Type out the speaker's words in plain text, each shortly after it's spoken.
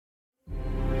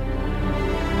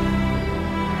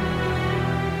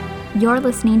You're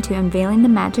listening to Unveiling the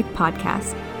Magic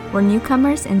podcast, where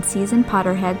newcomers and seasoned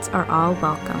Potterheads are all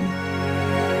welcome.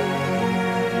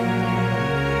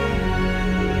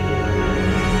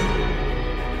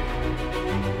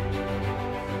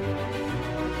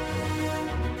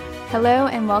 Hello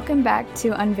and welcome back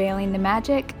to Unveiling the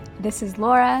Magic. This is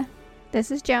Laura.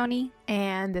 This is Joni.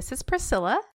 And this is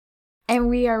Priscilla. And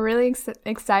we are really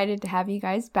excited to have you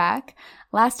guys back.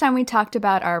 Last time we talked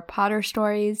about our Potter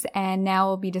stories, and now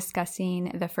we'll be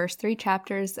discussing the first 3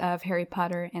 chapters of Harry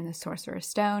Potter and the Sorcerer's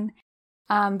Stone.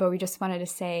 But we just wanted to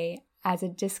say, as a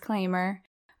disclaimer,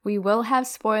 we will have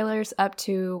spoilers up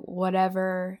to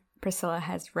whatever Priscilla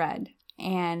has read.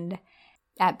 And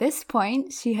at this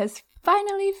point, she has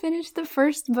finally finished the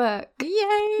first book. Yay!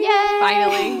 Yay!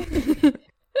 Finally.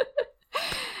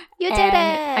 You did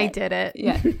it! I did it.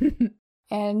 Yeah.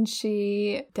 And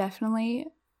she definitely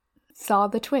saw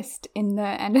the twist in the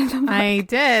end of the book. I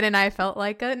did, and I felt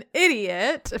like an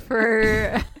idiot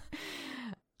for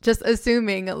just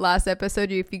assuming last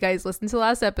episode. If you guys listened to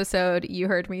last episode, you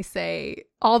heard me say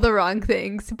all the wrong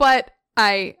things, but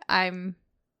I'm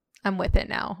with it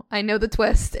now. I know the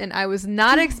twist, and I was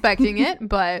not expecting it,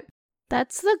 but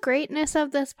That's the greatness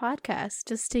of this podcast,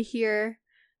 just to hear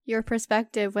your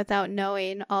perspective without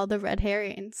knowing all the red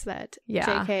herrings that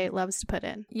JK loves to put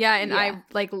in. yeah, and Yeah.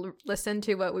 I listened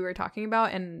to what we were talking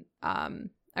about, and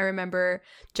I remember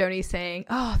Joni saying,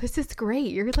 "Oh, this is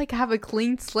great. You're like have a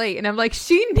clean slate." And I'm like,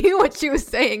 she knew what she was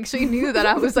saying. She knew that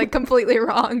I was like completely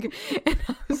wrong. And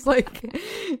I was like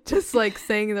just like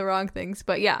saying the wrong things.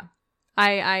 But yeah,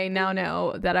 I now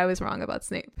know that I was wrong about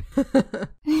Snape.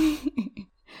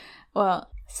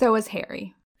 Well, so was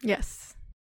Harry. Yes.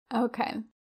 Okay.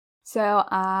 So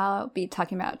I'll be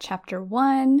talking about chapter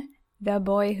 1, The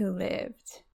Boy Who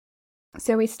Lived.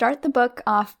 So we start the book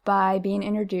off by being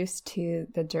introduced to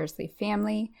the Dursley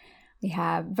family. We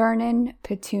have Vernon,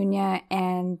 Petunia,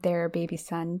 and their baby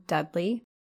son, Dudley.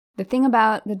 The thing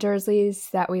about the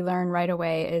Dursleys that we learn right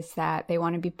away is that they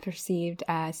want to be perceived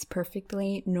as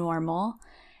perfectly normal.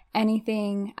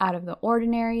 Anything out of the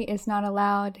ordinary is not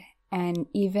allowed, and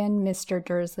even Mr.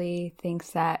 Dursley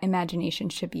thinks that imagination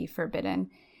should be forbidden.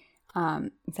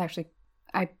 It's actually,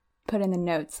 I put in the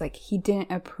notes, like he didn't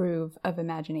approve of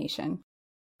imagination,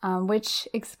 which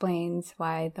explains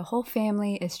why the whole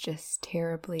family is just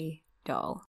terribly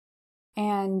dull.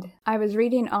 And I was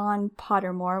reading on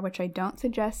Pottermore, which I don't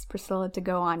suggest Priscilla to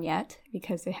go on yet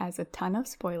because it has a ton of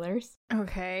spoilers.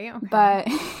 Okay. But,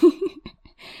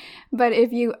 but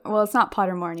if you, well, it's not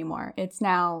Pottermore anymore. It's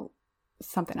now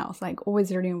something else like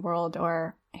Wizarding World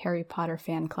or Harry Potter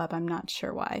Fan Club. I'm not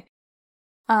sure why.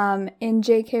 In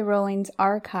J.K. Rowling's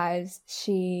archives,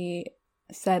 she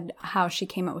said how she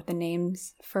came up with the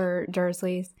names for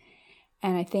Dursleys.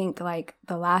 And I think like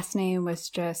the last name was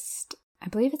just, I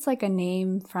believe it's like a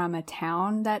name from a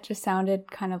town that just sounded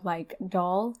kind of like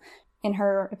dull in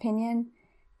her opinion.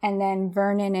 And then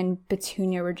Vernon and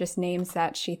Petunia were just names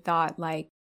that she thought like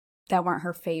that weren't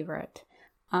her favorite.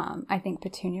 I think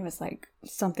Petunia was like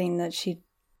something that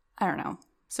I don't know.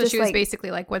 So she was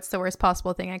basically like, what's the worst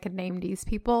possible thing I could name these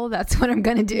people? That's what I'm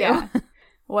going to do. Yeah.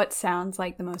 What sounds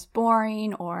like the most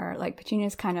boring, or like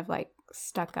Petunia's kind of like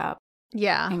stuck up.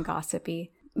 Yeah. And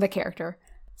gossipy, the character.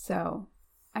 So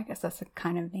I guess that's the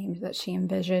kind of names that she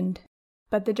envisioned.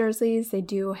 But the Dursleys, they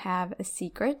do have a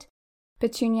secret.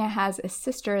 Petunia has a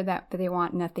sister that they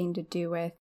want nothing to do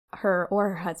with, her or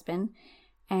her husband.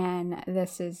 And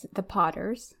this is the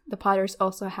Potters. The Potters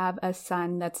also have a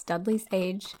son that's Dudley's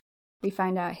age. We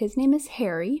find out his name is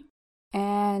Harry,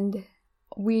 and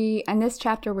in this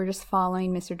chapter, we're just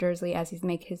following Mr. Dursley as he's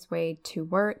making his way to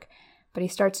work, but he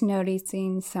starts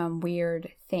noticing some weird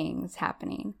things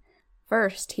happening.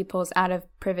 First, he pulls out of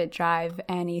Privet Drive,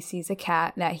 and he sees a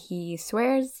cat that he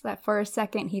swears that for a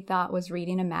second he thought was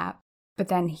reading a map, but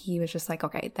then he was just like,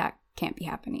 okay, that can't be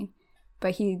happening.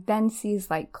 But he then sees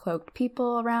like cloaked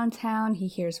people around town. He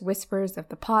hears whispers of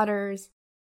the Potters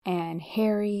and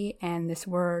Harry and this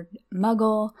word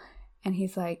muggle, and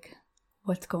he's like,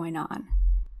 what's going on?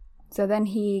 So then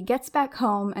he gets back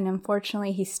home, and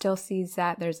unfortunately he still sees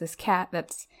that there's this cat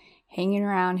that's hanging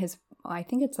around I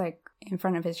think it's like in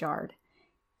front of his yard.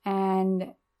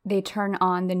 And they turn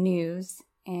on the news,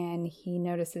 and he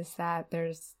notices that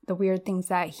there's the weird things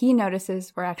that he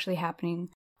notices were actually happening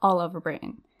all over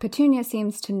Britain. Petunia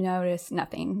seems to notice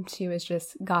nothing. She was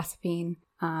just gossiping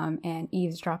and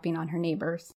eavesdropping on her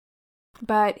neighbors.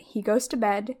 But he goes to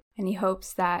bed, and he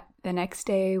hopes that the next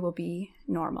day will be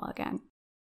normal again.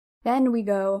 Then we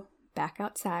go back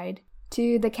outside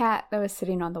to the cat that was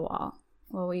sitting on the wall.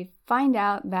 Well, we find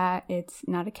out that it's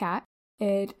not a cat.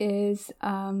 It is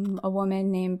a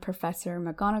woman named Professor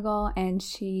McGonagall, and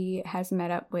she has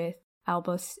met up with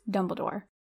Albus Dumbledore,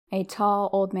 a tall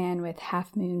old man with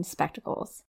half-moon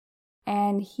spectacles.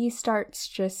 And he starts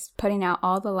just putting out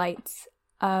all the lights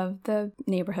of the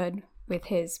neighborhood with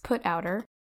his put-outer,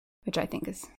 which I think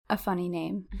is a funny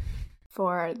name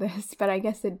for this, but I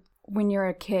guess when you're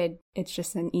a kid, it's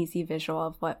just an easy visual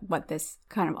of what this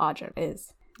kind of object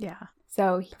is. Yeah.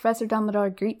 So Professor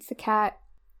Dumbledore greets the cat.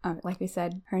 Like we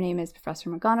said, her name is Professor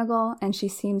McGonagall, and she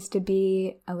seems to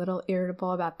be a little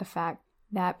irritable about the fact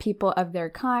that people of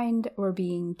their kind were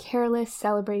being careless,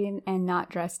 celebrating, and not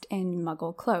dressed in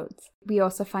Muggle clothes. We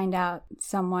also find out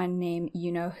someone named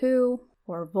You-Know-Who,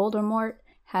 or Voldemort,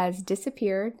 has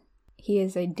disappeared. He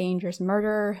is a dangerous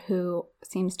murderer who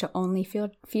seems to only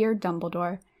fear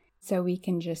Dumbledore, so we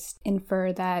can just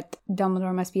infer that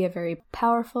Dumbledore must be a very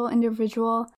powerful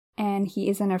individual, and he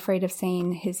isn't afraid of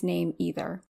saying his name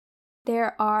either.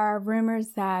 There are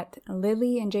rumors that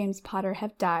Lily and James Potter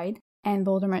have died, and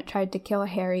Voldemort tried to kill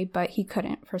Harry, but he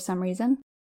couldn't for some reason.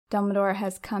 Dumbledore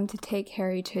has come to take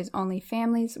Harry to his only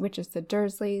families, which is the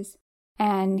Dursleys,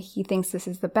 and he thinks this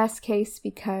is the best case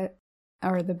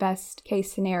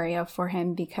scenario for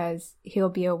him because he'll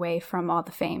be away from all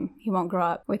the fame. He won't grow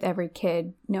up with every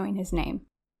kid knowing his name.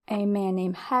 A man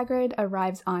named Hagrid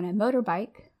arrives on a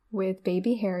motorbike with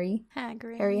baby Harry.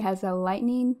 Hagrid. Harry has a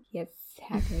lightning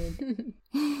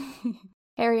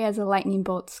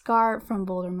bolt scar from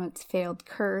Voldemort's failed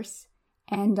curse,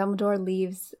 and Dumbledore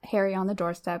leaves Harry on the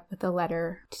doorstep with a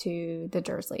letter to the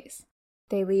Dursleys.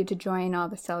 They leave to join all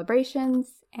the celebrations,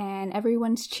 and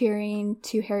everyone's cheering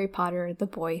to Harry Potter, the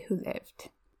boy who lived.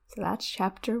 So that's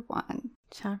chapter 1.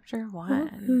 Chapter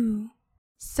 1.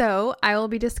 So I will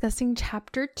be discussing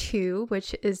chapter 2,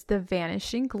 which is the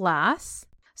Vanishing Glass.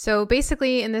 So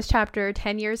basically in this chapter,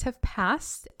 10 years have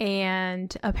passed,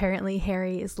 and apparently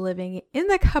Harry is living in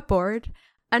the cupboard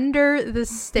under the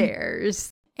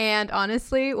stairs. And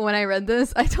honestly, when I read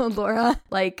this, I told Laura,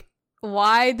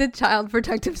 why did Child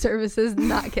Protective Services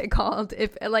not get called?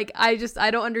 If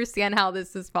I don't understand how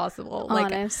this is possible.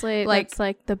 Honestly, that's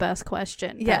the best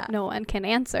question that no one can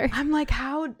answer. I'm like,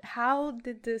 how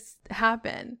did this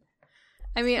happen?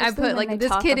 I mean, especially I put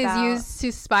this kid is used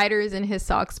to spiders in his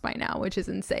socks by now, which is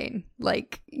insane.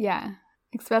 Yeah,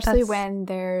 especially when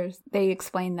they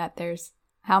explain that there's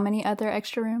how many other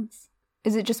extra rooms?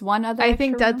 Is it just one other? I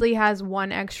think Dudley has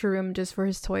one extra room just for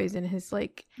his toys and his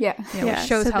which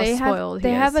shows so how spoiled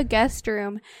they have a guest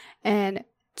room, and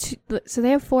so they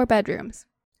have 4 bedrooms.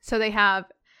 So they have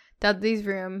Dudley's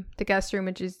room, the guest room,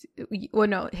 which is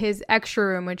his extra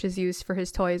room, which is used for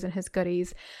his toys and his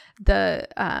goodies, the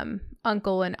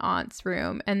uncle and aunt's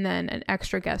room, and then an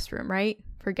extra guest room, right,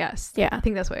 for guests. Yeah, I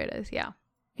think that's what it is. Yeah,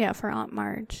 for Aunt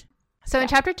Marge. So in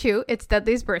chapter 2, it's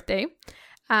Dudley's birthday.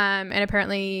 And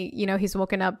apparently, he's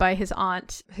woken up by his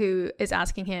aunt, who is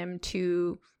asking him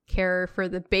to care for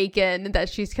the bacon that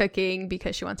she's cooking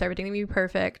because she wants everything to be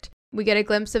perfect. We get a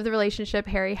glimpse of the relationship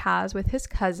Harry has with his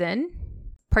cousin.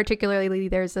 Particularly,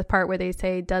 there's the part where they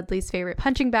say Dudley's favorite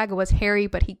punching bag was Harry,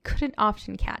 but he couldn't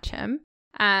often catch him.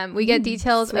 We get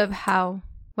details Swift. of how...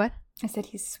 What? I said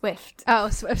he's swift. Oh,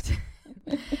 swift.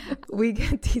 We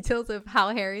get details of how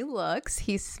Harry looks.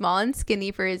 He's small and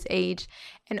skinny for his age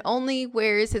and only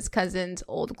wears his cousin's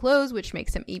old clothes, which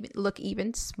makes him look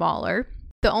even smaller.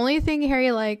 The only thing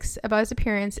Harry likes about his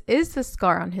appearance is the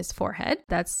scar on his forehead.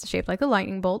 That's shaped like a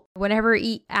lightning bolt. Whenever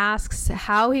he asks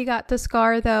how he got the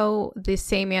scar, though, the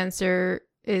same answer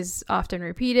is often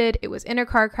repeated. It was in a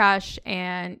car crash,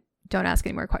 and don't ask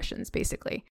any more questions,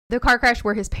 basically. The car crash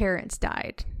where his parents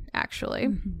died, actually.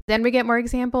 Mm-hmm. Then we get more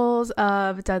examples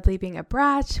of Dudley being a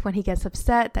brat when he gets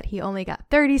upset that he only got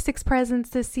 36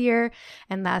 presents this year,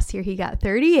 and last year he got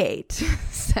 38.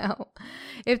 So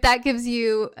if that gives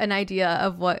you an idea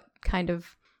of what kind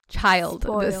of child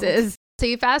this is. So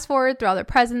you fast forward through all the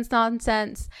presents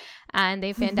nonsense, and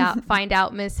they find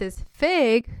out Mrs.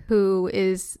 Fig, who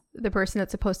is the person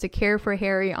that's supposed to care for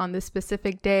Harry on the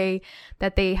specific day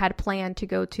that they had planned to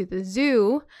go to the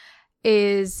zoo,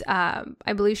 is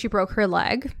I believe she broke her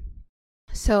leg.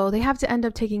 So they have to end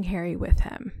up taking Harry with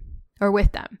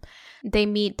them. They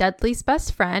meet Dudley's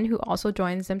best friend, who also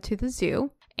joins them to the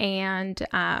zoo. And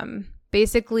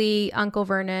basically Uncle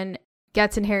Vernon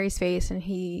gets in Harry's face and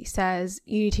he says,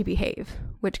 "You need to behave,"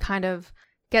 which kind of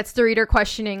gets the reader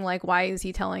questioning, why is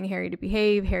he telling Harry to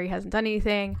behave? Harry hasn't done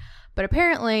anything. But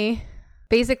apparently,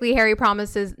 basically, Harry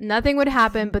promises nothing would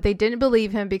happen, but they didn't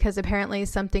believe him because apparently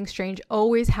something strange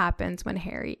always happens when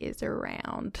Harry is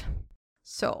around.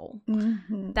 So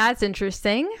that's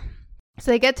interesting.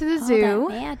 So they get to the zoo.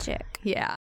 That magic.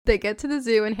 Yeah. They get to the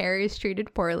zoo and Harry is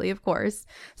treated poorly, of course.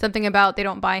 Something about they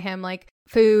don't buy him like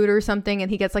food or something, and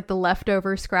he gets like the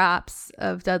leftover scraps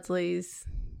of Dudley's.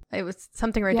 It was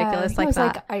something ridiculous like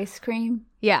that. Like ice cream.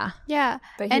 Yeah. Yeah.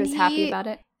 But he was happy about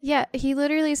it. Yeah. He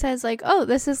literally says like, oh,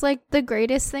 this is like the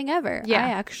greatest thing ever. Yeah. I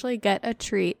actually get a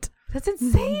treat. That's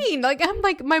insane. Like, I'm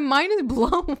like, my mind is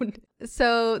blown.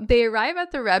 So they arrive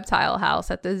at the reptile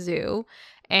house at the zoo,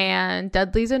 and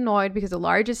Dudley's annoyed because the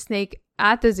largest snake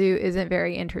at the zoo isn't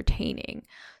very entertaining.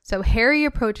 So Harry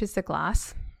approaches the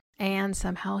glass, and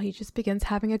somehow he just begins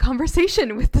having a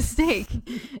conversation with the snake,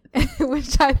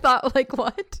 which I thought, like,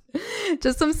 what?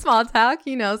 Just some small talk,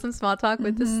 some small talk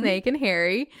with the snake and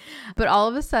Harry. But all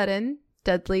of a sudden,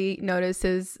 Dudley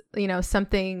notices,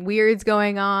 something weird's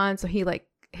going on. So he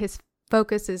his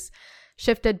focus is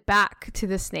shifted back to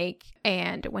the snake.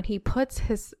 And when he puts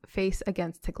his face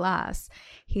against the glass,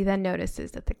 he then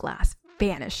notices that the glass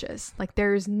vanishes. Like,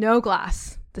 there's no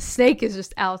glass. The snake is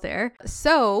just out there.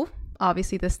 So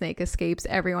obviously the snake escapes.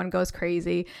 Everyone goes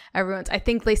crazy. I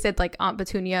think they said like Aunt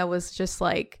Petunia was just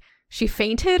like, she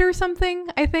fainted or something,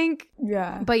 I think.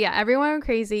 Yeah. But yeah, everyone went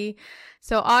crazy.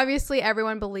 So obviously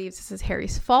everyone believes this is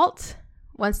Harry's fault.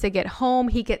 Once they get home,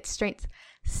 he gets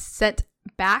sent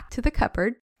back to the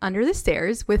cupboard under the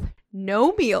stairs with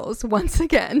no meals once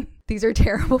again. These are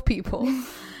terrible people.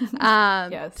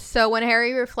 Yes. So when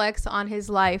Harry reflects on his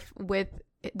life with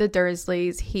the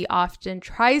Dursleys, he often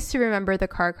tries to remember the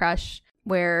car crash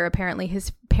where apparently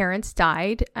his parents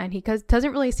died, and he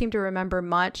doesn't really seem to remember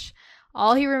much.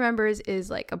 All he remembers is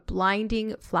like a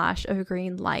blinding flash of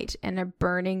green light and a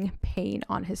burning pain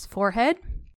on his forehead.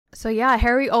 So yeah,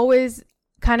 Harry always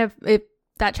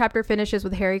that chapter finishes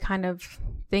with Harry kind of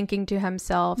thinking to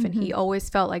himself, and he always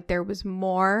felt like there was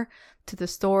more to the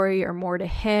story, or more to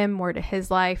him, more to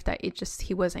his life, that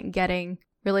he wasn't getting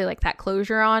really like that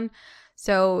closure on.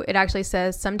 So it actually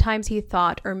says, sometimes he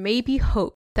thought or maybe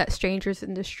hoped that strangers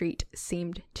in the street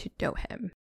seemed to know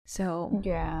him. So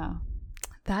yeah,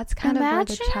 that's kind of where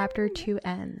the chapter 2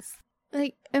 ends.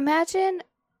 Like, imagine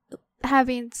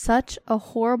having such a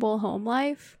horrible home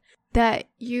life that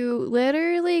you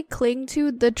literally cling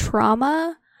to the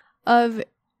trauma of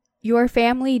your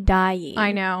family dying.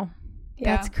 I know.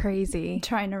 Yeah. That's crazy. I'm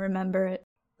trying to remember it.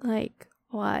 Like,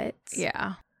 what?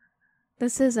 Yeah.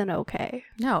 This isn't okay.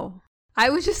 No. I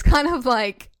was just kind of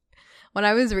like, when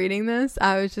I was reading this,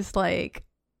 I was just like,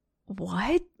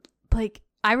 what? Like,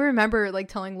 I remember like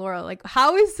telling Laura, like,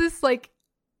 how is this like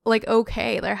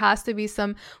okay? There has to be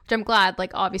some, which I'm glad,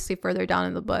 like, obviously further down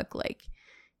in the book, like,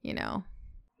 Yeah.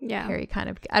 Harry kind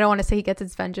of, I don't want to say he gets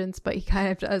his vengeance, but he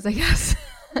kind of does, I guess.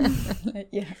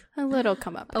 Yeah. A little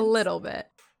come up. A little bit.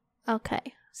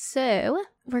 Okay. So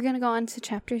we're going to go on to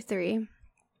chapter 3.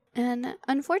 And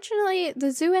unfortunately,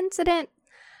 the zoo incident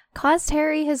caused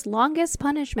Harry his longest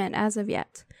punishment as of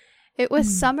yet. It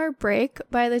was summer break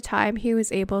by the time he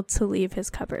was able to leave his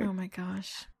cupboard. Oh my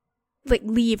gosh. Like,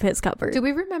 leave his cupboard. Do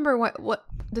we remember what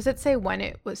does it say when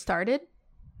it was started?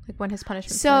 Like, when his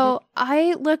punishment started? So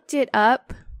I looked it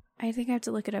up. I think I have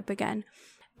to look it up again.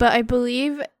 But I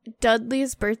believe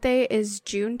Dudley's birthday is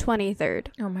June 23rd.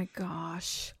 Oh my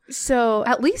gosh. So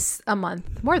at least a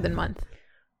month, more than a month.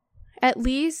 At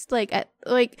least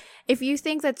if you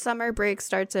think that summer break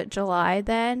starts at July,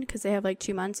 then because they have like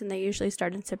 2 months and they usually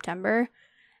start in September,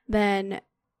 then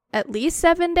at least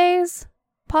 7 days,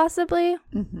 possibly.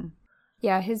 Mm-hmm.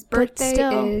 Yeah, his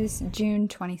birthday is June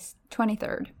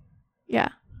 23rd. Yeah.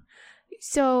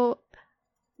 So,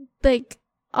 like,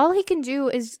 all he can do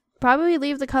is probably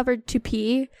leave the cupboard to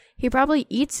pee. He probably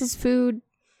eats his food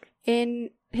in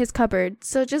his cupboard.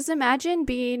 So just imagine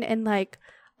being in like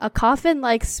a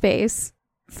coffin-like space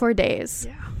for days.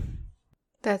 Yeah.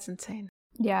 That's insane.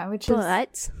 Yeah, which is, I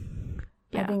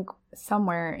think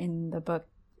somewhere in the book,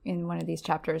 in one of these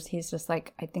chapters, he's just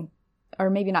like, I think, or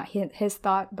maybe not his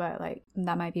thought, but like,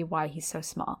 that might be why he's so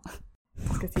small.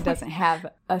 Because he doesn't have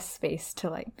a space to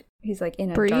like, he's like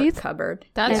in a dark cupboard.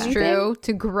 That's true.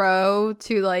 To grow,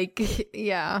 to like,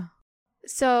 yeah.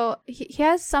 So he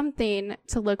has something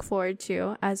to look forward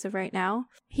to as of right now.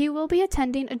 He will be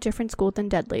attending a different school than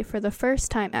Dudley for the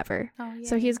first time ever. Oh, yeah.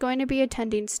 So he's going to be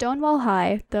attending Stonewall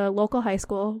High, the local high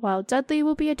school, while Dudley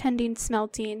will be attending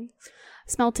Smeltings,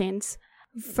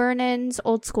 Vernon's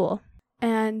old school.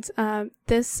 And I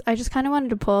just kind of wanted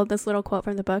to pull this little quote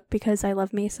from the book because I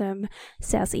love me some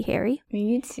sassy Harry.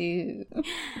 Me too.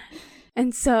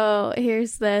 And so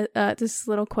here's this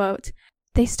little quote.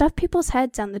 "They stuffed people's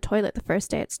heads down the toilet the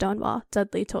first day at Stonewall,"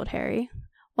 Dudley told Harry.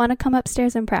 "Want to come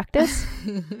upstairs and practice?"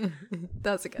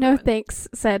 That's a good "No, one. thanks,"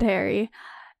 said Harry.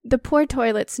 "The poor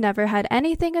toilets never had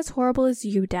anything as horrible as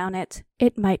you down it.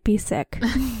 It might be sick."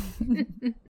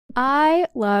 I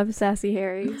love Sassy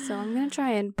Harry, so I'm going to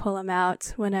try and pull him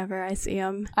out whenever I see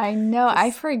him. I know.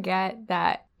 I forget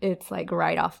that it's like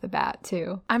right off the bat,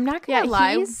 too. I'm not going to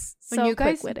lie. He's so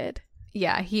quick-witted.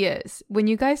 Yeah, he is. When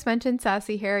you guys mentioned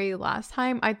Sassy Harry last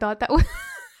time, I thought that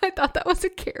was a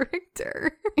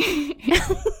character.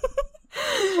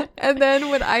 And then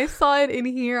when I saw it in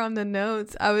here on the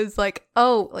notes, I was like,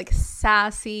 oh, like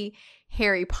Sassy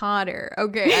Harry Potter.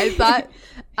 Okay,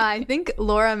 I think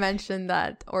Laura mentioned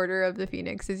that Order of the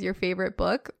Phoenix is your favorite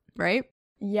book, right?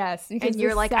 Yes, because and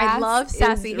you're like, I love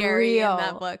Sassy Harry in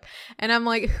that book. And I'm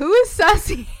like, who is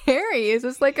Sassy Harry? Is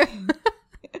this like a...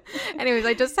 Anyways,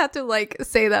 I just had to like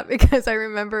say that because I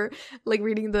remember like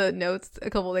reading the notes a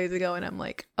couple days ago and I'm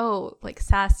like, oh, like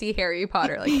Sassy Harry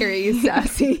Potter, like Harry is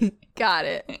sassy. Got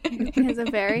it. He's a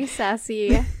very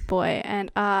sassy boy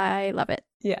and I love it.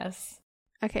 Yes.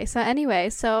 Okay, so anyway,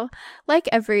 like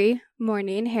every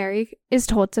morning, Harry is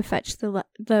told to fetch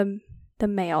the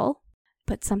mail,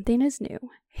 but something is new.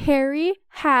 Harry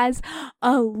has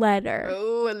a letter.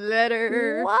 Oh, a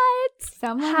letter. What?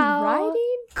 Someone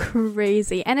writing?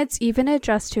 Crazy. And it's even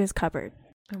addressed to his cupboard.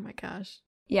 Oh my gosh.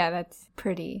 Yeah, that's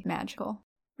pretty magical.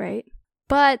 Right?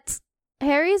 But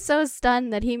Harry's so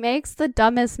stunned that he makes the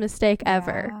dumbest mistake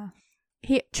ever.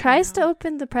 He tries to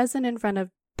open the present in front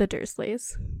of the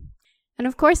Dursleys. And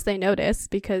of course they notice,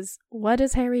 because what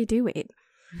is Harry doing?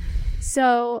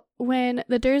 So when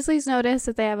the Dursleys notice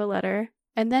that they have a letter,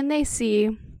 and then they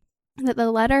see that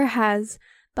the letter has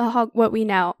what we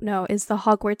now know is the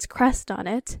Hogwarts crest on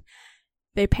it,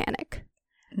 they panic.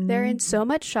 They're in so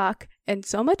much shock and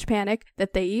so much panic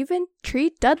that they even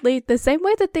treat Dudley the same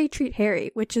way that they treat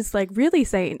Harry, which is like really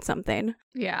saying something.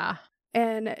 Yeah.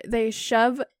 And they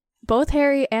shove both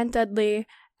Harry and Dudley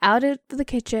out of the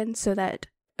kitchen so that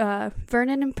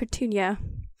Vernon and Petunia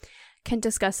can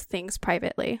discuss things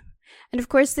privately. And of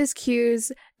course, this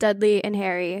cues Dudley and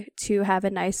Harry to have a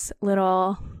nice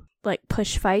little like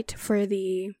push fight for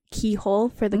the keyhole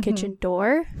for the kitchen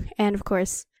door. And of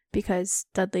course, because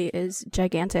Dudley is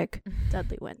gigantic,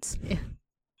 Dudley wins. Yeah.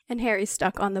 And Harry's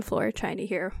stuck on the floor trying to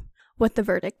hear what the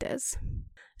verdict is.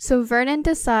 So Vernon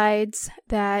decides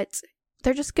that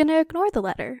they're just going to ignore the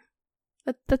letter.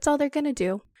 That's all they're going to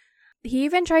do. He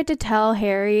even tried to tell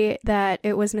Harry that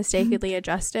it was mistakenly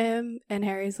addressed to him, and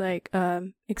Harry's like,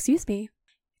 excuse me,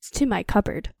 it's to my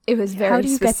cupboard. It was very How do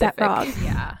you specific. get that wrong?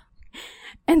 Yeah.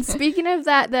 And speaking of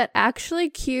that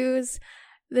actually cues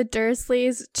the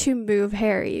Dursleys to move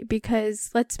Harry,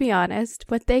 because let's be honest,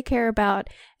 what they care about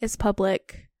is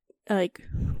public, like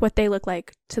what they look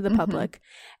like to the public.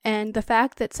 And the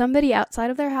fact that somebody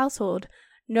outside of their household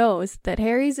knows that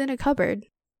Harry's in a cupboard,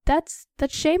 that's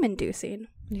shame-inducing.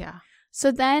 Yeah. So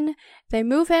then they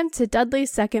move him to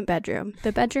Dudley's second bedroom,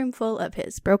 the bedroom full of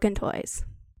his broken toys,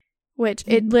 which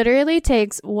it literally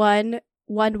takes one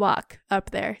walk up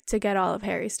there to get all of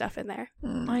Harry's stuff in there.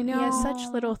 I know. He has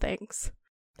such little things.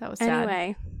 That was sad.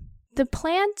 Anyway, the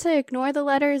plan to ignore the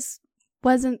letters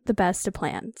wasn't the best of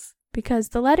plans because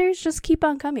the letters just keep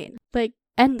on coming, like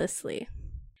endlessly.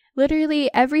 Literally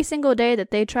every single day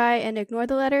that they try and ignore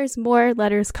the letters, more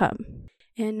letters come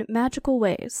in magical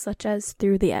ways, such as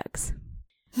through the eggs.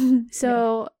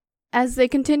 So as they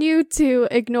continue to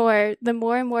ignore the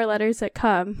more and more letters that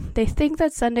come, they think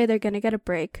that Sunday they're going to get a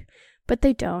break, but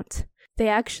they don't. They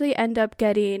actually end up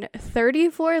getting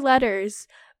 34 letters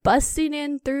busting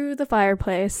in through the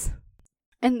fireplace.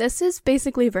 And this is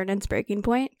basically Vernon's breaking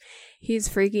point. He's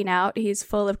freaking out. He's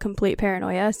full of complete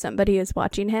paranoia. Somebody is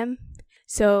watching him.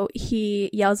 So he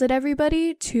yells at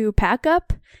everybody to pack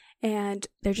up and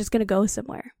they're just going to go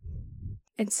somewhere.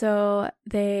 And so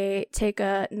they take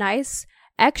a nice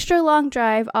extra long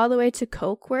drive all the way to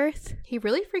Cokeworth. He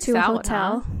really freaks to out. A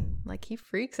hotel. Huh? Like he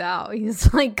freaks out.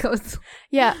 He's like goes.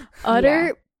 Yeah,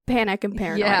 utter panic and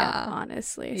paranoia,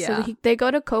 honestly. Yeah. So they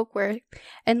go to Cokeworth,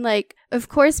 and like, of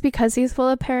course, because he's full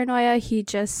of paranoia, he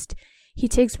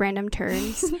takes random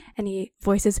turns and he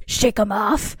voices "shake 'em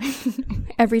off"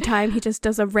 every time. He just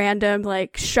does a random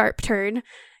like sharp turn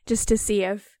just to see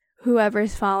if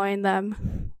whoever's following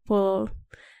them will,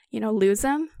 lose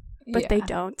them, but they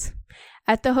don't.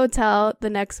 At the hotel the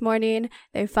next morning,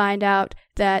 they find out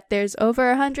that there's over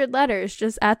 100 letters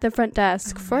just at the front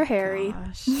desk for Harry.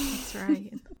 Gosh, that's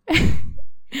right.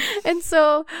 And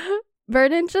so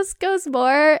Vernon just goes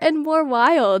more and more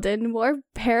wild and more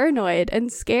paranoid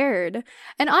and scared.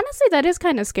 And honestly, that is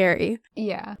kind of scary.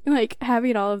 Yeah. Like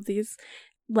having all of these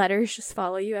letters just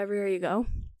follow you everywhere you go.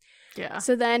 Yeah.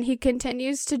 So then he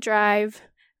continues to drive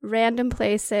random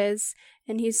places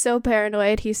And he's so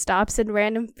paranoid, he stops in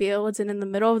random fields and in the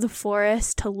middle of the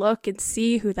forest to look and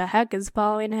see who the heck is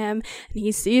following him. And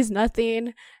he sees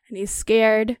nothing, and he's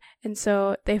scared. And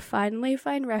so they finally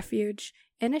find refuge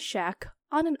in a shack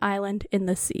on an island in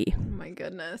the sea. Oh my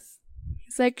goodness.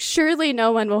 He's like, surely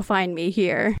no one will find me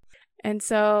here. And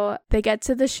so they get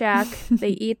to the shack. They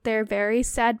eat their very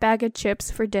sad bag of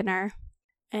chips for dinner.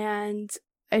 And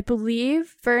I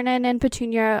believe Vernon and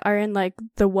Petunia are in like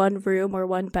the one room or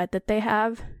one bed that they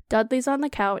have. Dudley's on the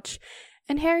couch.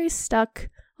 And Harry's stuck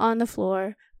on the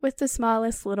floor with the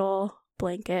smallest little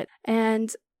blanket.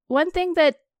 And one thing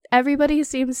that everybody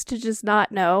seems to just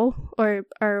not know or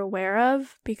are aware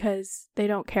of because they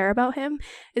don't care about him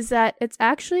is that it's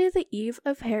actually the eve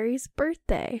of Harry's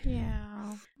birthday.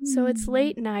 Yeah. So it's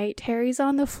late night. Harry's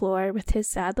on the floor with his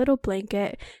sad little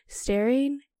blanket,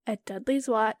 staring at Dudley's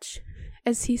watch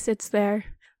as he sits there,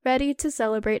 ready to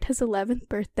celebrate his 11th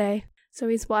birthday. So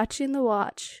he's watching the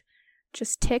watch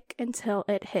just tick until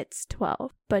it hits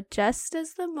 12. But just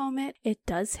as the moment it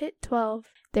does hit 12,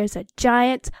 there's a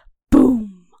giant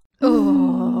boom.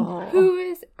 Oh. Who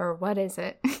is, or what is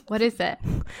it? What is it?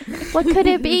 What could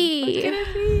it be? What could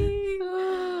it be?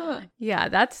 Yeah,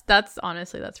 that's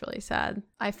honestly, that's really sad.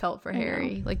 I felt for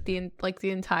Harry. Like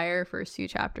the entire first few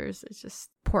chapters. It's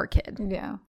just poor kid.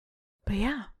 Yeah. But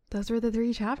yeah, those were the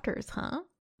 3 chapters, huh?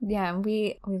 Yeah, and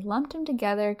we lumped them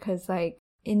together because like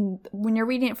when you're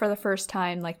reading it for the first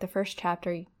time, like the first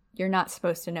chapter, you're not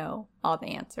supposed to know all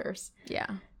the answers. Yeah.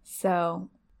 So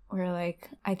we're like,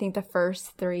 I think the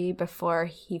first 3 before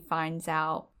he finds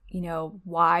out,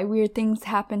 why weird things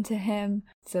happen to him.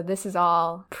 So this is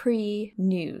all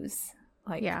pre-news.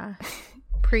 Like, yeah.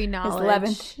 Pre-knowledge.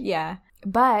 His 11th, yeah.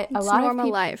 But It's a lot normal of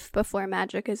people, life before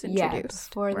magic is introduced. Yeah,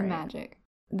 before the Right. magic.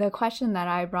 The question that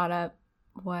I brought up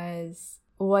was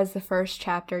the first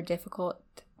chapter difficult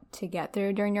to get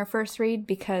through during your first read?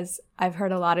 Because I've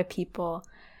heard a lot of people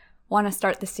want to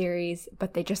start the series,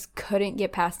 but they just couldn't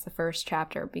get past the first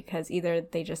chapter because either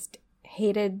they just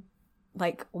hated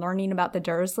like learning about the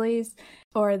Dursleys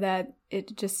or that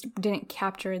it just didn't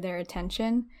capture their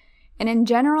attention. And in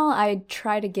general, I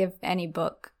try to give any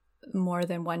book more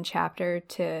than one chapter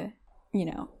to,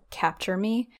 capture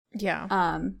me.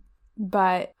 Yeah.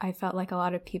 But I felt like a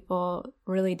lot of people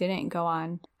really didn't go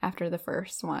on after the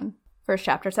first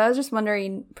chapter. So I was just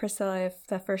wondering, Priscilla, if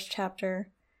the first chapter,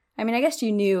 I mean, I guess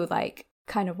you knew like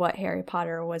kind of what Harry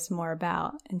Potter was more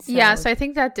about. And so yeah, so I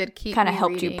think that did keep kind of me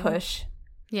helped reading. you push.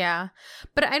 Yeah.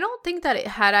 But I don't think that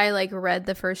had I like read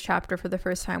the first chapter for the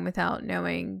first time without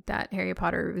knowing that Harry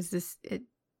Potter was this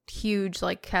huge,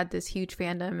 like had this huge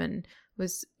fandom and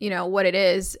was, what it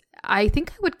is, I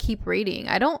think I would keep reading.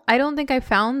 I don't think I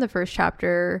found the first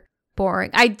chapter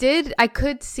boring. I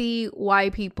could see why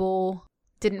people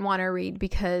didn't want to read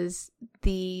because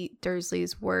the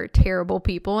Dursleys were terrible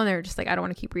people and they were just like, I don't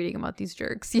want to keep reading about these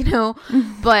jerks,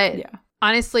 But Yeah.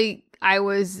 honestly, I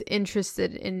was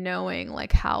interested in knowing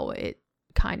like how it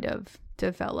kind of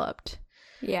developed.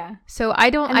 Yeah. So I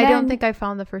don't think I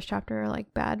found the first chapter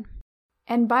like bad.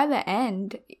 And by the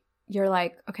end, you're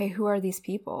like, okay, who are these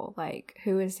people? Like,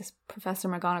 who is this Professor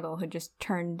McGonagall who just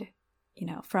turned,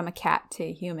 from a cat to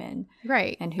a human?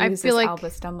 Right. And I who's feel this like,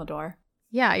 Albus Dumbledore?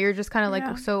 yeah, you're just kind of like,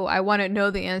 Yeah. so I want to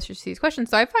know the answers to these questions.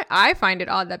 So I find it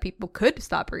odd that people could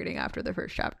stop reading after the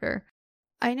first chapter.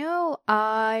 I know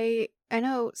Sissy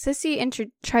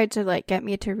tried to like get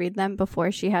me to read them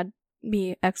before she had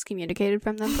me excommunicated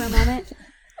from them for a moment.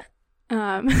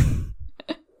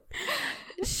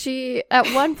 She at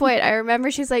one point I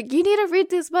remember she's like, you need to read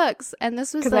these books, and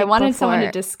this was Because like I wanted before, someone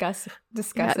to discuss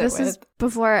yeah, it this with. is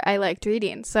before I liked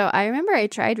reading. So I remember I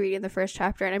tried reading the first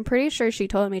chapter, and I'm pretty sure she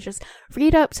told me just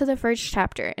read up to the first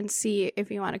chapter and see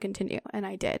if you want to continue, and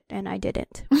I did, and I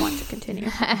didn't want to continue.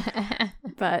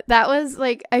 But that was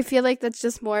like, I feel like that's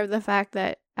just more of the fact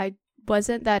that I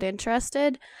wasn't that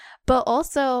interested. But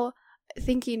also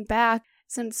thinking back,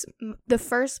 since the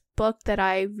first book that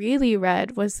I really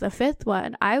read was the 5th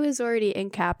one, I was already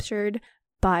encaptured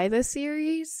by the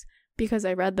series because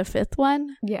I read the 5th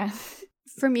one. Yeah.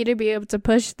 For me to be able to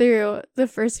push through the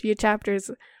first few chapters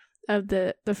of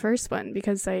the first one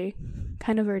because I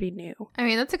kind of already knew. I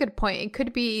mean, that's a good point. It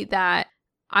could be that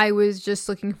I was just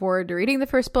looking forward to reading the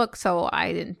first book, so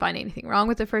I didn't find anything wrong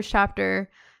with the first chapter.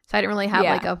 So I didn't really have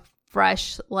like a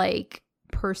fresh like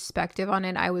perspective on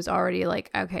it. I was already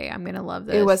like, okay, I'm gonna love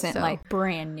this. It wasn't like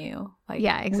brand new. Like,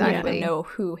 yeah, exactly. We didn't know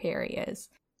who Harry is.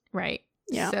 Right.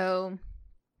 Yeah. So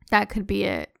that could be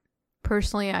it.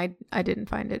 Personally, I didn't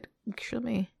find it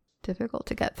extremely difficult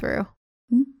to get through.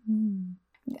 Mm-hmm.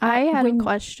 I had a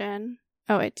question.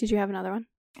 Oh wait, did you have another one?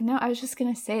 No, I was just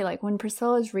gonna say, like, when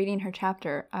Priscilla was reading her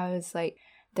chapter, I was like,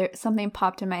 something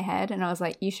popped in my head, and I was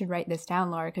like, you should write this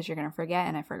down, Laura, because you're gonna forget,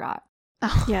 and I forgot.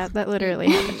 Oh. Yeah, that literally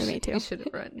happened to me too. You should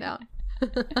have written down.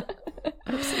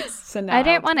 So now I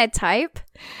didn't want to type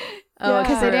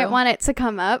because I didn't want it to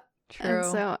come up. True. And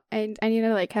so I need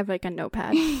to like have like a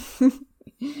notepad.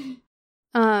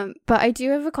 But I do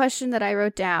have a question that I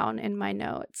wrote down in my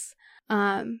notes.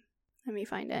 Let me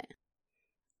find it.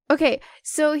 Okay,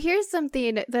 so here's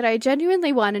something that I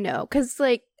genuinely want to know, because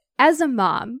like as a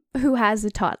mom who has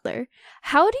a toddler,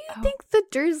 how do you think the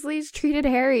Dursleys treated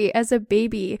Harry as a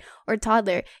baby or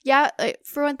toddler? Yeah, like,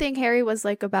 for one thing, Harry was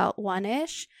like about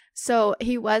 1-ish, so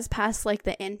he was past like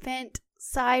the infant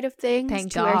side of things.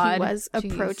 Thank to God. where he was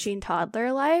approaching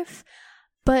toddler life.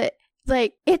 But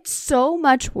like it's so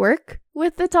much work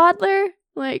with the toddler,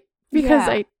 like because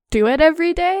I do it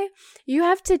every day. You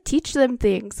have to teach them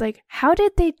things. Like, how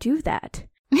did they do that?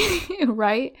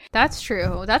 Right? That's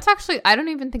true. That's actually, I don't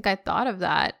even think I thought of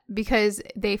that, because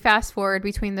they fast forward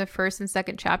between the first and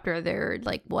second chapter. They're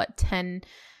like, what, 10,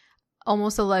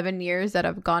 almost 11 years that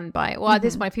have gone by. Well, at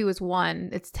this point, if he was 1,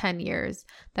 it's 10 years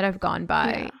that have gone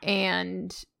by. Yeah.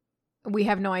 And we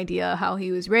have no idea how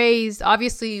he was raised.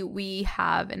 Obviously, we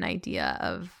have an idea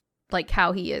of like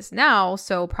how he is now.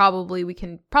 So we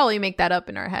can make that up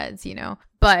in our heads, you know.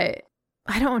 But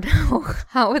I don't know.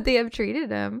 How would they have treated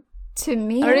him? To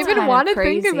me, I don't even want to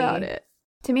think about it.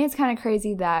 To me, it's kind of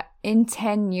crazy that in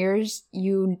 10 years,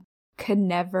 you could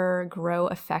never grow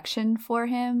affection for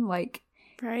him. Like,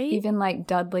 right? Even like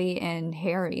Dudley and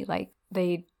Harry, like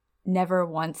they never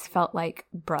once felt like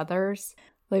brothers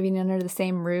living under the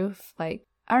same roof. Like,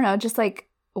 I don't know, just like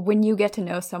when you get to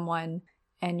know someone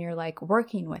and you're like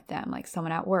working with them, like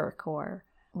someone at work or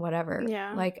whatever.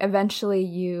 Yeah. Like eventually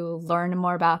you learn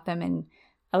more about them and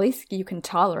at least you can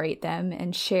tolerate them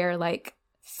and share like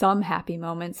some happy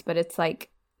moments, but it's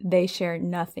like they share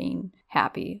nothing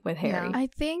happy with Harry. Yeah. I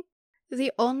think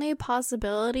the only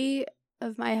possibility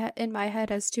of in my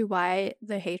head as to why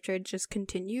the hatred just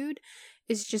continued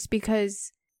is just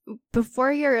because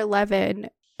before you're 11,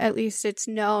 at least it's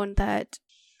known that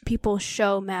people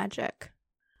show magic.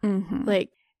 Mm-hmm.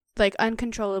 Like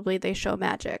uncontrollably they show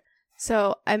magic.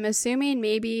 So I'm assuming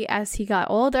maybe as he got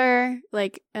older,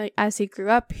 like as he grew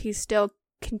up, he still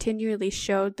continually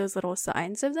showed those little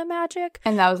signs of the magic.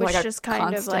 And that was like a just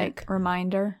kind of like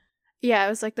reminder. Yeah, it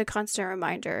was like the constant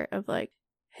reminder of like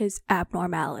his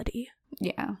abnormality.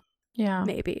 Yeah. Yeah.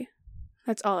 Maybe.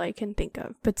 That's all I can think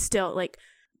of. But still, like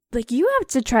you have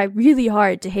to try really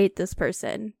hard to hate this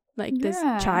person. Like this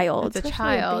child. It's a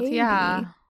child. Yeah.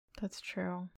 That's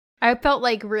true. I felt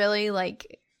like really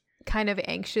like kind of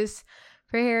anxious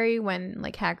for Harry when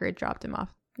like Hagrid dropped him off,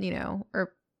 you know,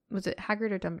 or was it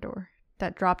Hagrid or Dumbledore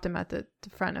that dropped him at the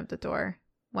front of the door?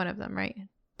 One of them, right?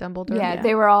 Dumbledore. Yeah,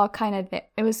 they were all kind of there.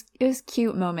 It was a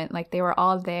cute moment. Like they were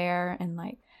all there and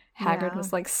like Hagrid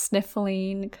was like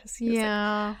sniffling because he was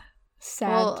like sad.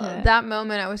 Well, that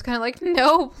moment I was kind of like,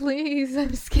 no, please,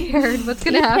 I'm scared. What's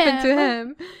gonna happen to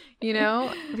him? You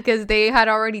know, because they had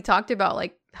already talked about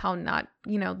like how not,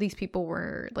 you know, these people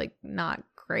were like not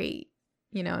great,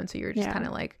 you know, and so you're just kind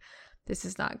of like, this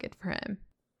is not good for him.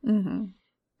 Mm-hmm.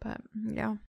 But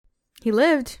yeah, he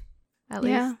lived at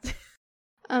least.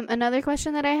 Another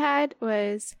question that I had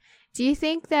was, do you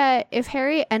think that if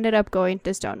Harry ended up going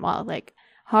to Stonewall, like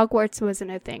Hogwarts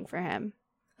wasn't a thing for him,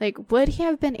 like would he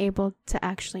have been able to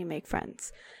actually make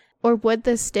friends? Or would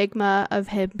the stigma of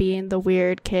him being the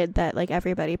weird kid that like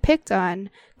everybody picked on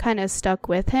kind of stuck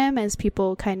with him as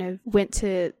people kind of went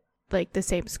to like the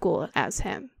same school as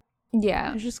him?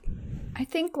 Yeah. I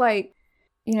think like,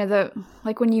 you know,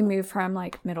 like when you move from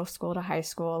like middle school to high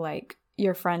school, like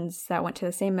your friends that went to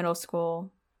the same middle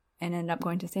school and end up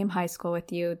going to the same high school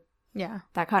with you,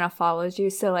 that kind of follows you.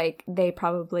 So like they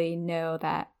probably know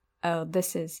that, oh,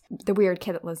 this is the weird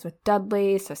kid that lives with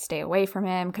Dudley, so stay away from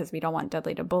him because we don't want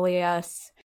Dudley to bully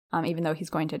us, even though he's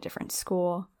going to a different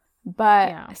school.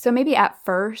 But so maybe at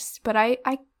first, but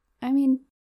I mean,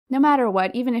 no matter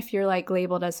what, even if you're like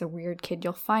labeled as a weird kid,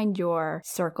 you'll find your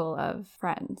circle of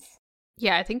friends.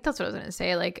 Yeah, I think that's what I was going to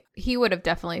say. Like he would have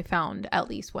definitely found at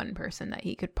least one person that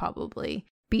he could probably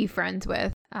be friends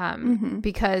with,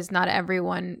 because not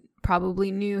everyone probably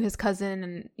knew his cousin,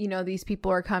 and you know these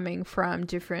people are coming from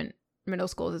different middle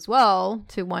schools as well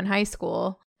to one high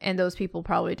school, and those people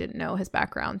probably didn't know his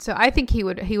background. So I think he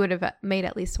would have made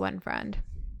at least one friend.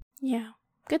 Yeah,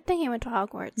 good thing he went to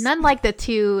Hogwarts. None like the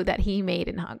 2 that he made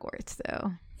in Hogwarts,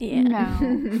 though. Yeah,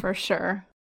 no, for sure.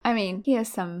 I mean, he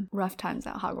has some rough times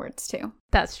at Hogwarts too.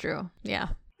 That's true. Yeah.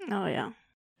 Oh yeah.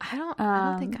 I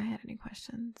don't think I had any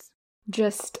questions.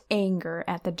 just anger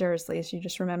at the Dursleys you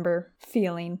just remember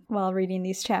feeling while reading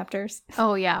these chapters.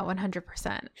 Oh, yeah,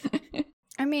 100%.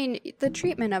 I mean, the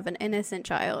treatment of an innocent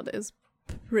child is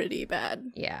pretty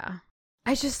bad. Yeah.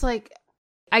 I just, like,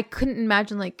 I couldn't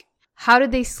imagine, like, how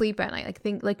did they sleep at night?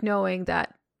 Like, knowing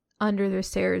that under their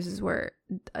stairs is where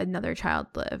another child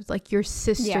lived. Like, your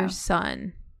sister's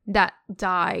son that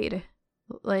died.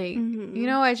 Like, you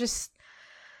know, I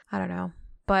don't know.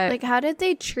 But like, how did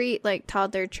they treat like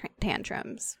toddler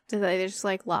tantrums? Did they just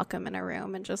like lock him in a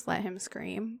room and just let him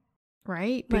scream?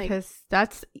 Right? Because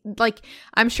that's like,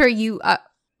 I'm sure you, I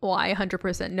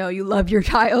 100% know you love your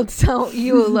child. So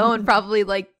you alone probably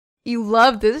like, you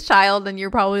love this child and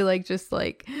you're probably like, just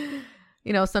like,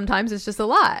 you know, sometimes it's just a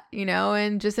lot, you know,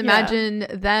 and just imagine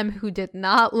them who did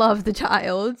not love the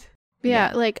child.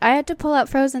 Yeah, like I had to pull out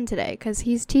Frozen today because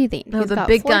he's teething. Oh, he's the got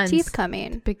big 4 guns. teeth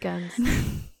coming. The big guns.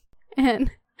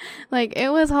 And like it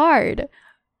was hard.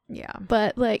 Yeah.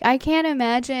 But like I can't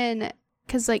imagine,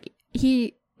 because like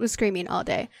he was screaming all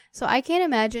day. So I can't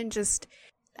imagine just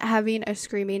having a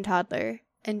screaming toddler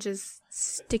and just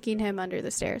sticking him under the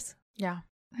stairs. Yeah.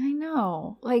 I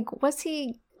know. Like, was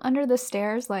he under the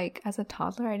stairs like as a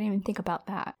toddler? I didn't even think about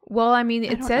that. Well, I mean,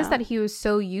 it says know. that he was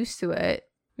so used to it.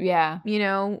 Yeah. You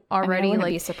know, already. I wouldn't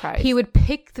like be surprised. he would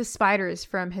pick the spiders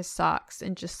from his socks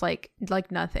and just like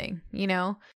nothing, you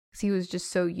know, because he was just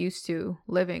so used to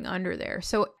living under there.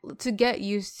 So to get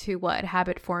used to what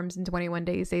habit forms in 21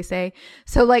 days, they say.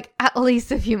 So like at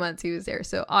least a few months he was there.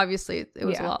 So obviously it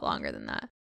was a lot longer than that.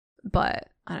 But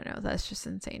I don't know. That's just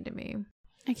insane to me.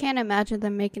 I can't imagine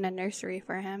them making a nursery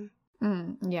for him.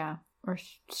 Yeah. Or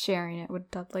sharing it with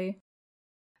Dudley.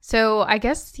 So I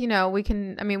guess, you know,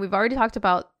 we've already talked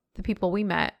about the people we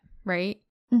met, right?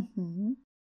 Mm-hmm.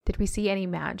 Did we see any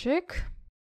magic?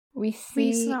 We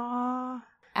saw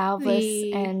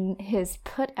Alvis and his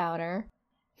put-outer.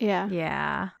 Yeah.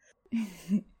 Yeah.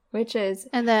 Which is...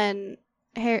 And then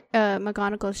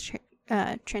McGonagall's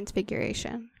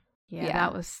transfiguration.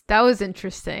 Yeah, that was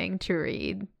interesting to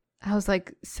read. I was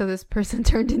like, so this person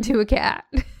turned into a cat.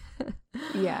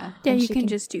 Yeah. Yeah, you can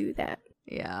just do that.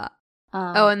 Yeah.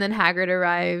 And then Hagrid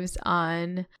arrives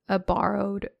on a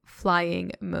borrowed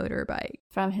flying motorbike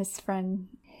from his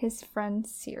friend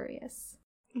Sirius.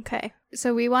 Okay,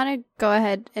 so we want to go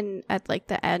ahead and at like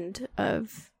the end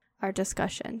of our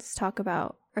discussions talk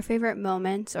about our favorite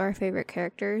moments or our favorite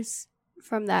characters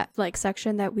from that like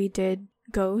section that we did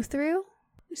go through.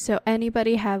 So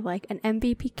anybody have like an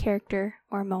MVP character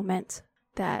or moment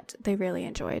that they really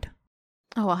enjoyed?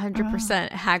 Oh,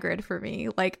 100% Hagrid for me.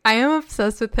 Like, I am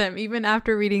obsessed with him even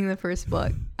after reading the first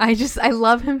book. I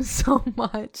love him so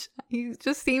much. He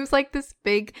just seems like this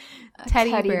big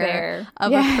teddy bear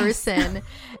of a person.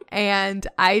 And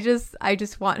I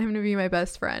just want him to be my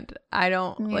best friend. I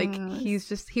don't like,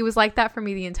 he was like that for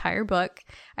me the entire book.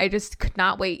 I just could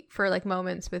not wait for like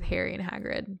moments with Harry and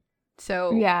Hagrid.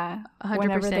 So yeah, 100%.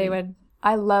 Whenever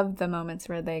I love the moments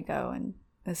where they go and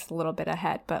it's a little bit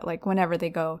ahead, but like whenever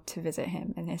they go to visit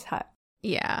him in his hut.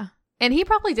 Yeah. And he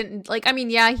probably didn't like, I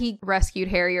mean, yeah, he rescued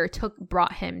Harry or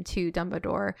brought him to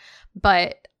Dumbledore,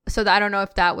 but so I don't know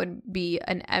if that would be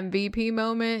an MVP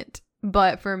moment,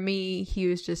 but for me, he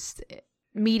was just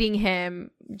meeting him,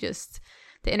 just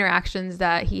the interactions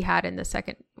that he had in the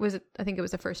I think it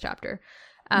was the first chapter.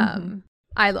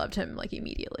 I loved him like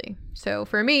immediately. So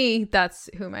for me,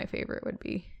 that's who my favorite would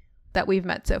be that we've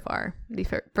met so far, the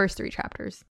first 3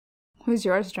 chapters. Who's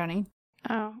yours, Jenny?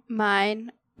 Oh,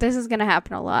 mine. This is going to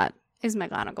happen a lot. Is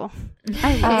McGonagall.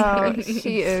 I love her.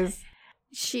 She is.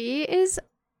 She is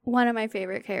one of my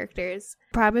favorite characters.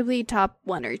 Probably top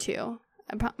 1 or 2.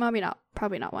 Probably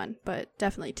not 1, but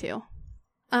definitely 2.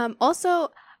 Also,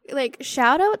 like,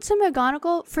 shout out to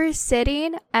McGonagall for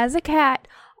sitting as a cat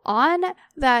on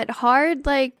that hard,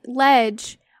 like,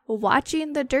 ledge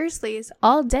watching the Dursleys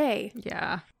all day.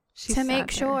 Yeah. To make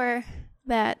sure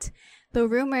that the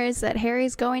rumors that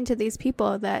Harry's going to these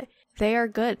people, that they are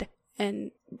good, and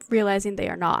realizing they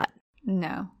are not.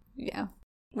 No. Yeah.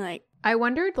 Like, I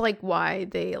wondered like why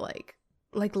they like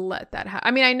let that happen.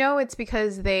 I mean, I know it's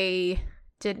because they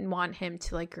didn't want him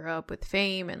to like grow up with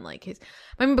fame and like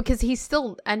because he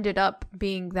still ended up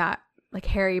being that like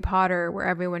Harry Potter where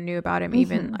everyone knew about him.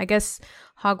 Even I guess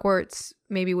Hogwarts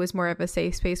maybe was more of a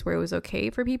safe space where it was okay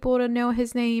for people to know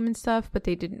his name and stuff, but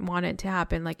they didn't want it to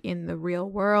happen like in the real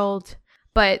world.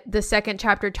 But the second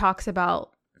chapter talks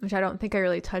about, which I don't think I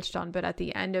really touched on, but at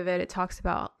the end of it talks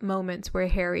about moments where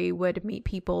Harry would meet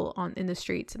people in the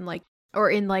streets and like or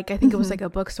in like, I think it was like a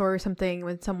bookstore or something,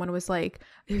 when someone was like,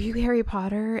 are you Harry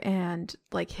Potter? And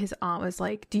like his aunt was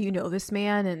like, do you know this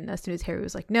man? And as soon as Harry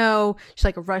was like, no, she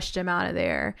like rushed him out of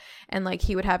there. And like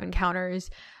he would have encounters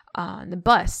on the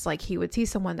bus, like he would see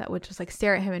someone that would just like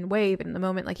stare at him and wave, and the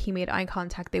moment like he made eye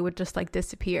contact, they would just like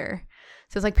disappear.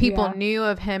 So it's like people knew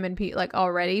of him and like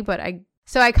already, but I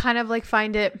kind of like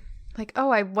find it like, oh,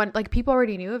 I want, like, people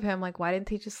already knew of him, like why didn't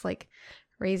they just like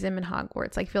raise him in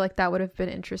Hogwarts? I feel like that would have been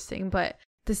interesting, but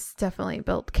this definitely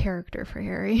built character for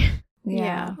Harry.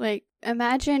 Yeah, like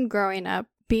imagine growing up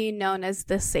being known as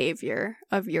the savior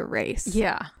of your race.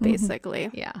 Yeah, basically.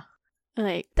 Yeah.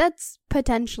 Like, that's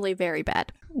potentially very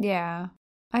bad. Yeah.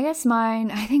 I think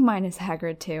mine is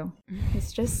Hagrid too.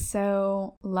 He's just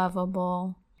so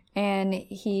lovable. And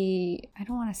I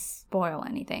don't want to spoil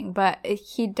anything, but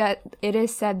it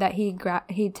is said that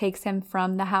he takes him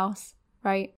from the house,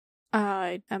 right?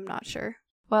 I'm not sure.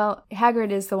 Well,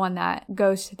 Hagrid is the one that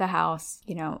goes to the house.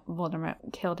 You know,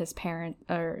 Voldemort killed his parent,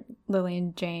 or Lily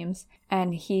and James,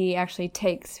 and he actually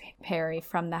takes Harry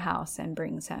from the house and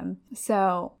brings him.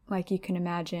 So, like, you can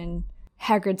imagine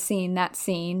Hagrid seeing that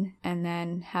scene and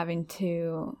then having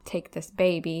to take this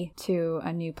baby to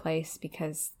a new place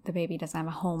because the baby doesn't have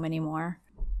a home anymore.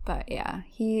 But yeah,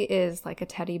 he is like a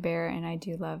teddy bear, and I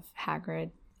do love Hagrid.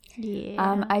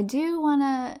 Yeah. I do want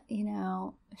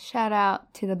to, shout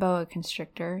out to the boa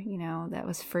constrictor, that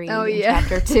was free in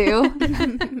chapter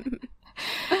 2.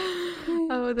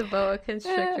 Oh, the boa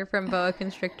constrictor from Boa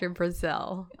Constrictor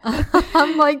Brazil.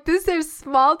 I'm like, this is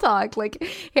small talk. Like,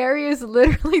 Harry is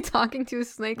literally talking to a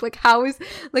snake. Like,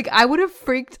 I would have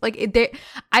freaked. Like,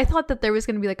 I thought that there was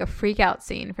going to be like a freak out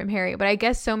scene from Harry, but I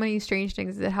guess so many strange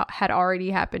things that had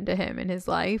already happened to him in his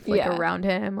life, like around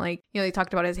him. Like, they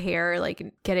talked about his hair, like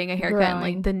getting a haircut, and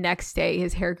like the next day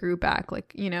his hair grew back,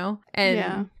 like,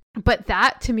 and but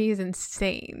that to me is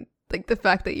insane. Like, the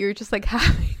fact that you're just like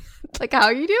having. Like, how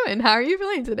are you doing? How are you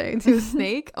feeling today? To a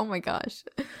snake? Oh my gosh.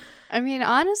 I mean,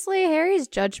 honestly, Harry's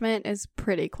judgment is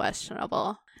pretty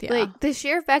questionable. Yeah. Like, the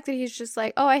sheer fact that he's just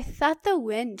like, oh, I thought the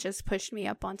wind just pushed me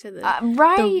up onto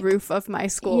the roof of my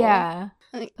school. Yeah.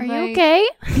 Like, are you okay?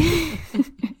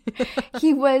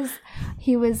 He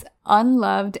was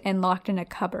unloved and locked in a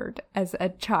cupboard as a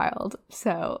child.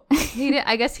 So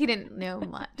I guess he didn't know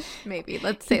much. Maybe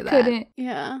let's say that.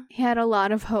 Yeah, he had a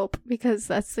lot of hope because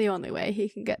that's the only way he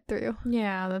can get through.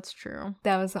 Yeah, that's true.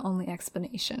 That was the only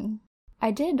explanation.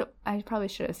 I probably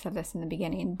should have said this in the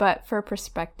beginning, but for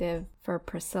perspective, for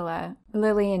Priscilla,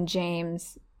 Lily and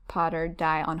James Potter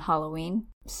die on Halloween.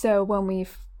 So when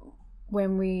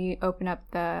we open up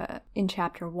in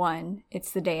chapter 1,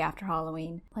 it's the day after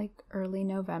Halloween, like early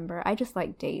November. I just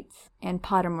like dates, and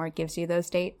Pottermore gives you those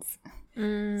dates.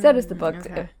 So does the book,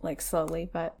 like slowly,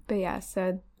 but yeah.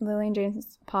 So Lily and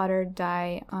James Potter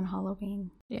die on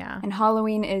Halloween. Yeah, and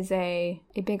Halloween is a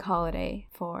big holiday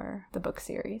for the book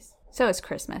series. So is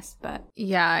Christmas, but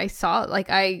yeah, I saw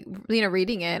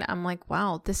reading it, I'm like,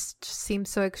 wow, this just seems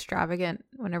so extravagant.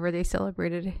 Whenever they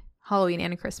celebrated Halloween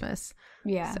and Christmas.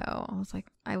 Yeah. So I was like,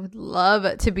 I would love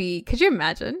it to be. Could you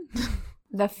imagine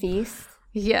the feast?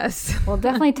 Yes. We'll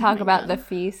definitely talk about the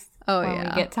feast. When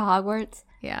we get to Hogwarts.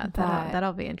 Yeah,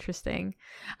 that'll be interesting.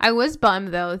 I was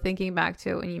bummed though, thinking back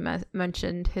to when you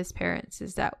mentioned his parents,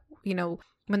 is that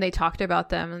when they talked about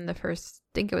them in the first,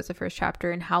 I think it was the first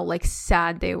chapter, and how like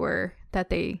sad they were that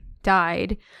they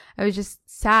died. I was just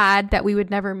sad that we would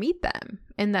never meet them,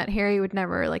 and that Harry would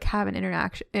never like have an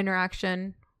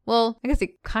interaction. Well, I guess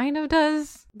he kind of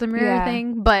does the mirror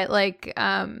thing, but like,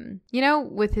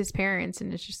 with his parents,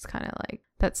 and it's just kind of like,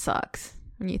 that sucks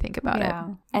when you think about it.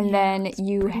 And then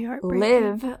you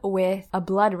live with a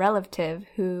blood relative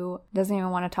who doesn't even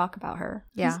want to talk about her.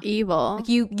 Yeah. He's evil. Like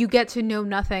you get to know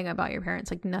nothing about your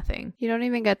parents, like nothing. You don't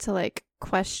even get to like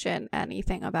question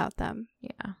anything about them.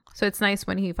 Yeah. So it's nice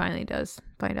when he finally does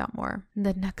find out more in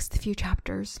the next few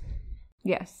chapters.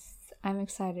 Yes. I'm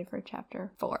excited for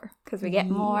chapter 4 because we get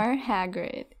more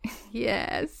Hagrid.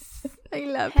 Yes. I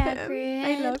love Hagrid. him.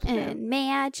 I love him. And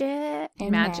magic.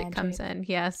 And magic comes in.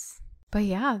 Yes. But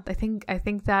yeah, I think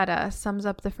that sums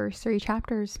up the first 3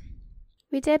 chapters.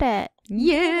 We did it.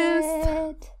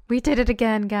 Yes. We did it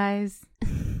again, guys.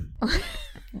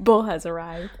 Bull has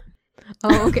arrived.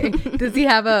 Oh, okay. Does he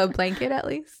have a blanket at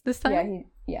least this time?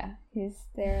 Yeah, he's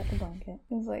there at the blanket.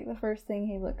 It was like the first thing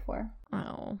he looked for.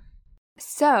 Oh.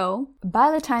 So,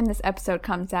 by the time this episode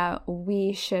comes out,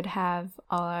 we should have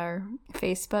our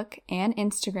Facebook and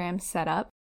Instagram set up.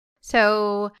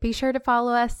 So be sure to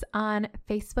follow us on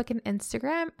Facebook and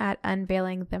Instagram at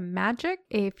Unveiling the Magic.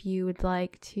 If you would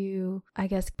like to, I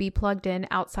guess, be plugged in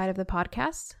outside of the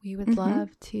podcast, we would love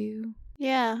to,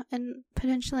 Yeah, and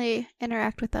potentially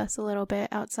interact with us a little bit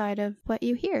outside of what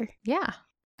you hear. Yeah.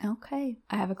 Okay.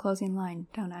 I have a closing line,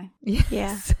 don't I?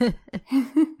 Yes. Yeah.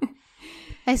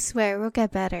 I swear, we'll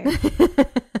get better.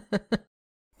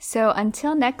 So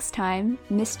until next time,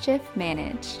 mischief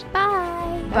managed.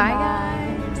 Bye. Bye,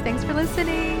 guys. Thanks for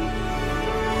listening.